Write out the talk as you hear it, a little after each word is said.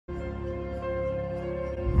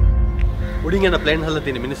උඩින් යන ප්ලේන් හදලා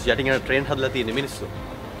තියෙන මිනිස්සු, යටින් යන ට්‍රේන් හදලා තියෙන මිනිස්සු.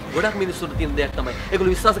 ගොඩක් මිනිස්සුන්ට තියෙන දෙයක් තමයි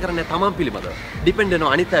ඒගොල්ලෝ විශ්වාස කරන්නේ තමන් පිළිබඳව. ඩිපෙන්ඩ්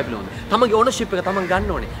වෙනවා අනිත් අය පිළිබඳව. තමන්ගේ ඕනර්ෂිප් එක තමන්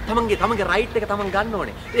ගන්න ඕනේ. තමන්ගේ රයිට් එක තමන් ගන්න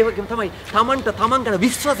ඕනේ. ඒ වගේම තමයි තමන්ට තමන් ගැන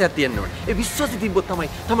විශ්වාසයක් තියෙන්න ඕනේ. ඒ විශ්වාසය තිබ්බොත් තමයි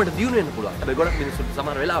තමන්ට දියුණු වෙන්න පුළුවන්. හැබැයි ගොඩක් මිනිස්සුන්ට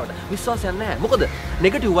සමහර වෙලාවට විශ්වාසයක් නැහැ. මොකද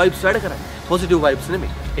නෙගටිව් වයිබ්ස් වැඩ කරන්නේ. පොසිටිව් වයිබ්ස්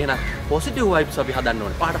නෙමෙයි. එහෙනම් පොසිටිව් වයිබ්ස් අපි හදන්න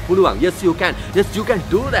ඕනේ. පාට පුළුවන්. Yes you can. Yes you can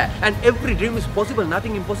do that. And every dream is possible.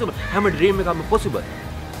 Nothing impossible. හැම ඩ්‍රීම් එකක්ම possible.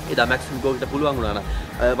 එදා මැක්සිම් ගෝවිට පුළුවන් වුණා නම්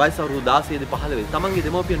වයස අවුරුදු 16 15 තමන්ගේ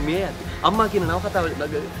දෙමව්පියන් මිය යති. අම්මා කියන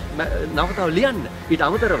නවකතාව ලියන්න. ඊට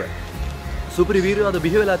අමතරව සුපිරි වීරයෝද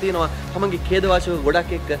බිහි වෙලා තියෙනවා තමන්ගේ ඛේදවාචක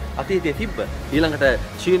ගොඩක් එක්ක අතීතයේ තිබ්බ. ඊළඟට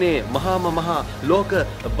චීනයේ මහා ලෝක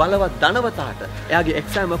බලවත් ධනවතාට එයාගේ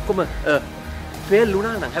එක්සෑම් ඔක්කොම ෆේල්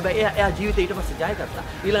වුණා නම් හැබැයි එයා ජීවිතේ ඊට පස්සේ ජය ගත්තා.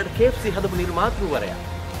 ඊළඟට KFC හදපු නිර්මාතෘවරයා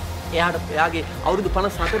එයාගේ අවුරුදු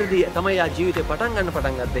 54 දී තමයි එයා ජීවිතේ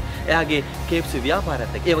පටන් ගත්තේ. එයාගේ KFC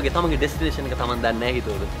ව්‍යාපාරයත් එක්ක. ඒ වගේ තමන්ගේ ඩෙස්ටිනේෂන් එක තමන් දන්නේ නැහැ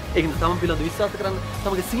හිතුවද? ඒකින් තමන් පිළිබඳව විශ්වාස කරන්න,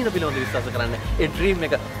 තමන්ගේ සීන පිළිබඳව විශ්වාස කරන්න, ඒ ඩ්‍රීම්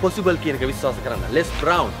එක possible කියන එක විශ්වාස කරන්න. Les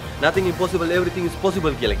Brown, nothing impossible, everything is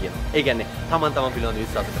possible කියලා කියනවා. ඒ කියන්නේ තමන් පිළිබඳව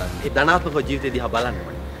විශ්වාස කරන්න. ඒ ධනාත්මක ජීවිතය දිහා බලන්න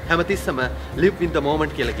ඕනේ. හැමතිස්සම live in the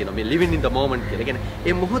moment කියලා කියනවා. මේ living in the moment කියලා. කියන්නේ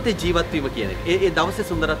ඒ මොහොතේ ජීවත් වීම කියන එක. ඒ දවසේ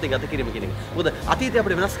සුන්දරත්වය ගත කිරීම කියන එක. මොකද අතීතය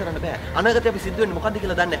අපිට වෙනස් කරන්න බෑ. අනාගතය අපි සිද්ධ වෙන්නේ මොකද්ද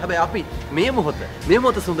කියලා දන්නේ නැහැ. හැබැයි අපි මේ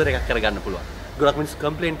මොහොත සුන්දර එකක් කරගන්න පුළුවන්. ගොඩක් මිනිස්සු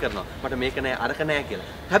කම්ප්ලේන් කරනවා. මට මේක නෑ අරක නෑ කියලා.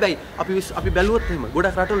 හැබැයි අපි බැලුවොත් එහෙම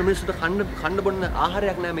ගොඩක් රටවල මිනිස්සුන්ට කන්න බොන්න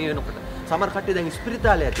ආහාරයක් නෑ මේ වෙනකොට. සමහර කට්ටිය දැන්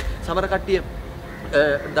ස්පිරිතාලේ ඇති. සමහර කට්ටිය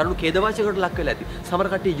දරුණු ඛේදවාචකකට ලක් වෙලා ඇති. සමහර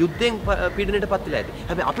කට්ටිය යුද්ධයෙන් පීඩනයටපත් වෙලා ඇති.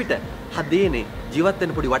 හැබැයි අපිට හදේනේ ජීවත්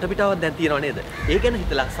වෙන්න පොඩි වටපිටාවක් දැන් තියෙනව නේද? ඒ ගැන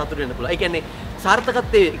හිතලා සතුට වෙන්න පුළුවන්. ඒ කියන්නේ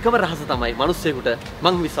සාර්ථකත්වයේ එකම රහස තමයි මිනිස්සෙකුට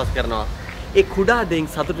මම විශ්වාස කරනවා. ඒ කුඩා දෙයින්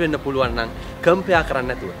සතුට වෙන්න පුළුවන් නම් කම්පෙයා කරන්න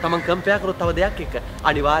නැතුව. Taman කම්පෙයා කරොත් තව දෙයක් එක්ක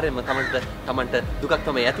අනිවාර්යයෙන්ම Tamanට දුකක්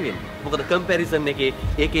තමයි ඇති වෙන්නේ. මොකද කම්පැරිසන්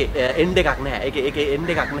ඒකේ එන්ඩ් එකක් නැහැ. ඒකේ එන්ඩ්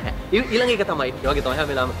එකක් නැහැ. ඊළඟ එක තමයි ඒ වගේ තමයි හැම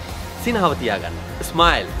වෙලාවෙම සිනහව තියාගන්න.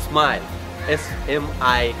 Smile. SMILE.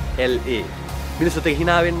 මිනිස්සුත් එක්ක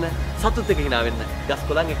hina වෙන්න, සතුත් එක්ක hina වෙන්න, ගස්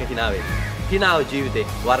කොළන් එක්ක hina වෙන්න. hinaව ජීවිතේ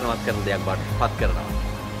වර්ණවත් කරන දෙයක් බවට පත් කරනවා.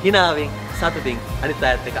 hinaවෙන් සතුටින් අනිත්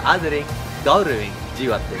අයත් එක්ක ආදරෙන් ගෞරවයෙන්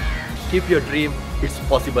ජීවත් වෙන්න. Keep your dream, it's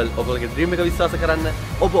possible. ඔබගේ ඩ්‍රීම් එක විශ්වාස කරන්න.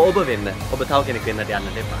 ඔබ වෙන්න. ඔබ තව කෙනෙක් වෙන්නට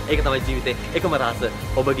යන්න එපා. ඒක තමයි ජීවිතේ එකම රහස.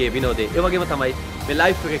 ඔබගේ විනෝදේ. ඒ වගේම තමයි මේ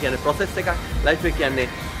ලයිෆ් එක කියන්නේ process එකක්. ලයිෆ් එක කියන්නේ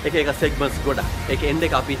එක segments ගොඩක්. ඒක එන්ඩ්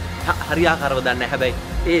එක අපි හරියාකාරව දන්නේ නැහැ. හැබැයි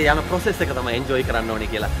ඒ යන process එක තමයි enjoy කරන්න ඕනේ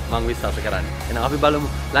කියලා මම විශ්වාස කරන්නේ. එහෙනම් අපි බලමු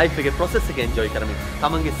ලයිෆ් එකේ process එක enjoy කරමින්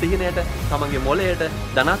තමන්ගේ සිහිනයට, තමන්ගේ මොළයට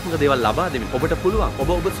ධනාත්මක දේවල් ලබා දෙමින් ඔබට පුළුවන්.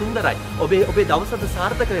 ඔබ සුන්දරයි. ඔබේ දවසට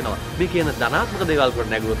සාර්ථක වෙනවා. මේ කියන ධනාත්මක දේවල් කොට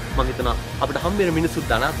නැගුවොත් මම හිතනවා අපිට හම් වෙන මිනිස්සු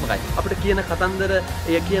ධනාත්මකයි. අපිට කියන කතන්දර,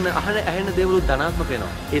 කියන ඇහෙන දේවලුත් ධනාත්මක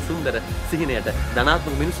වෙනවා. ඒ සුන්දර සිහිනයට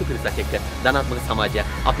ධනාත්මක මිනිස්සු පිරිසක් එක්ක ධනාත්මක සමාජයක්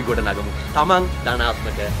අපි ගොඩ නගමු. තමන්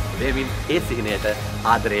ධනාත්මක වෙමින් ඒ සිහිනයට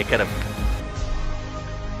ආදරය කරමු.